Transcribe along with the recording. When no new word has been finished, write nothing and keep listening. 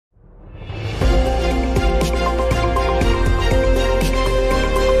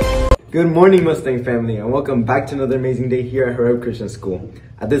Good morning, Mustang family, and welcome back to another amazing day here at Horeb Christian School.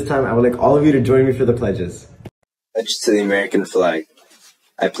 At this time, I would like all of you to join me for the pledges. Pledge to the American flag.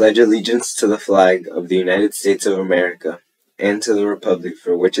 I pledge allegiance to the flag of the United States of America and to the republic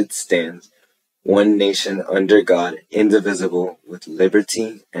for which it stands, one nation under God, indivisible, with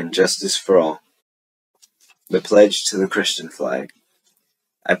liberty and justice for all. The pledge to the Christian flag.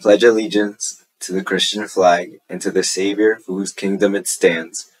 I pledge allegiance to the Christian flag and to the Savior for whose kingdom it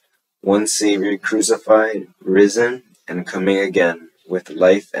stands, one Savior crucified, risen, and coming again, with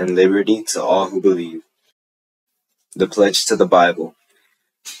life and liberty to all who believe. The pledge to the Bible.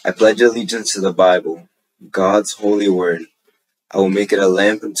 I pledge allegiance to the Bible, God's holy word. I will make it a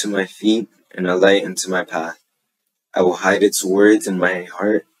lamp unto my feet and a light unto my path. I will hide its words in my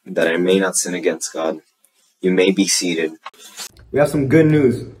heart that I may not sin against God. You may be seated. We have some good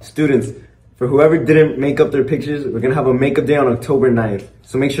news. Students, for whoever didn't make up their pictures, we're going to have a makeup day on October 9th.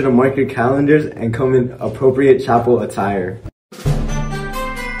 So make sure to mark your calendars and come in appropriate chapel attire.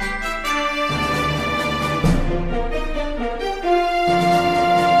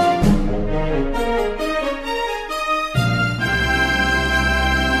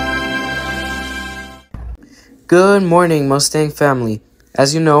 Good morning, Mustang family.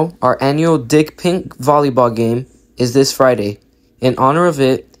 As you know, our annual Dig Pink volleyball game is this Friday. In honor of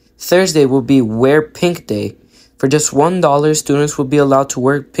it, Thursday will be Wear Pink Day. For just $1, students will be allowed to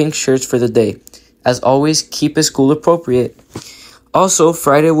wear pink shirts for the day. As always, keep it school appropriate. Also,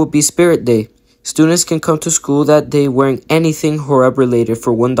 Friday will be Spirit Day. Students can come to school that day wearing anything Horeb related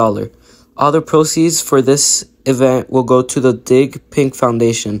for $1. All the proceeds for this event will go to the Dig Pink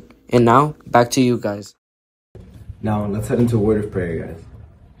Foundation. And now, back to you guys. Now, let's head into a word of prayer, guys.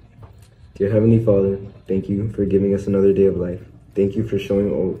 Dear Heavenly Father, thank you for giving us another day of life. Thank you for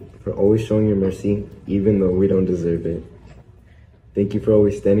always showing your mercy, even though we don't deserve it. Thank you for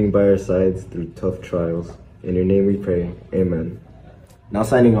always standing by our sides through tough trials. In your name we pray, amen. Now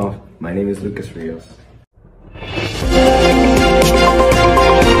signing off, my name is Lucas Rios.